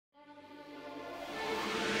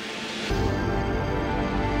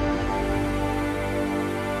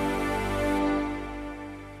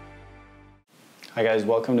Hi guys,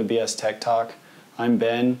 welcome to BS Tech Talk. I'm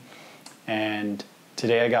Ben, and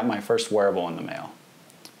today I got my first wearable in the mail.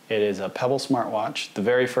 It is a Pebble Smart watch, the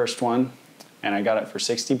very first one, and I got it for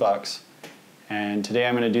 60 bucks. And today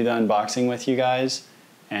I'm going to do the unboxing with you guys,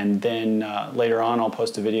 and then later on I'll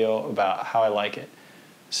post a video about how I like it.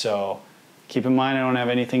 So keep in mind I don't have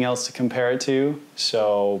anything else to compare it to,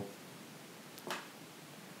 so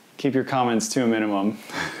keep your comments to a minimum.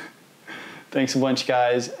 Thanks a bunch,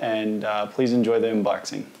 guys, and please enjoy the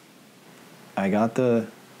unboxing. I got the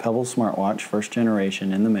Pebble smartwatch first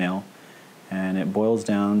generation in the mail, and it boils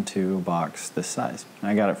down to a box this size.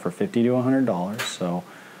 I got it for $50 to $100, so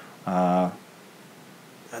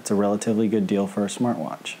that's a relatively good deal for a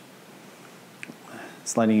smartwatch.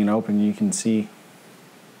 Sliding it open, you can see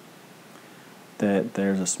that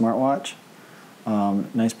there's a smartwatch.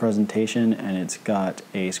 Nice presentation, and it's got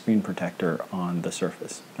a screen protector on the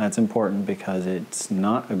surface. That's important because it's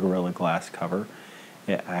not a Gorilla Glass cover.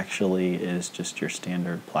 It actually is just your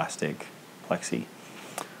standard plastic plexi.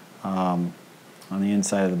 On the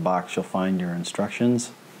inside of the box you'll find your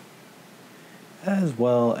instructions as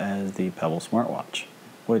well as the Pebble smartwatch,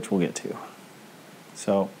 which we'll get to.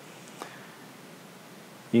 So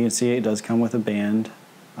you can see it does come with a band.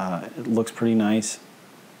 It looks pretty nice.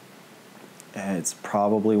 It's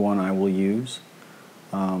probably one I will use.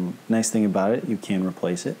 Nice thing about it, you can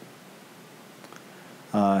replace it.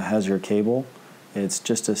 It has your cable. It's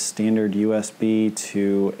just a standard USB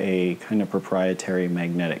to a kind of proprietary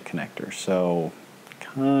magnetic connector, so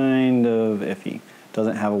kind of iffy.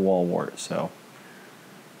 Doesn't have a wall wart, so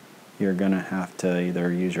you're gonna have to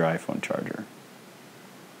either use your iPhone charger.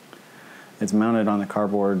 It's mounted on the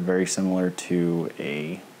cardboard, very similar to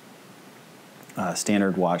a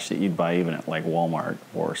standard watch that you'd buy even at like Walmart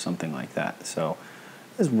or something like that. So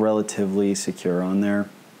it's relatively secure on there.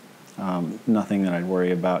 Nothing that I'd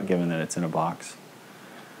worry about given that it's in a box.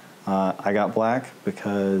 I got black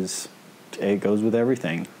because it goes with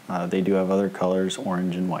everything. They do have other colors,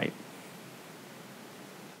 orange and white.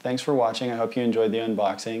 Thanks for watching. I hope you enjoyed the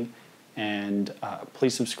unboxing, and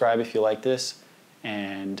please subscribe if you like this,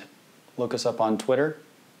 and look us up on Twitter.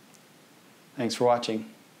 Thanks for watching.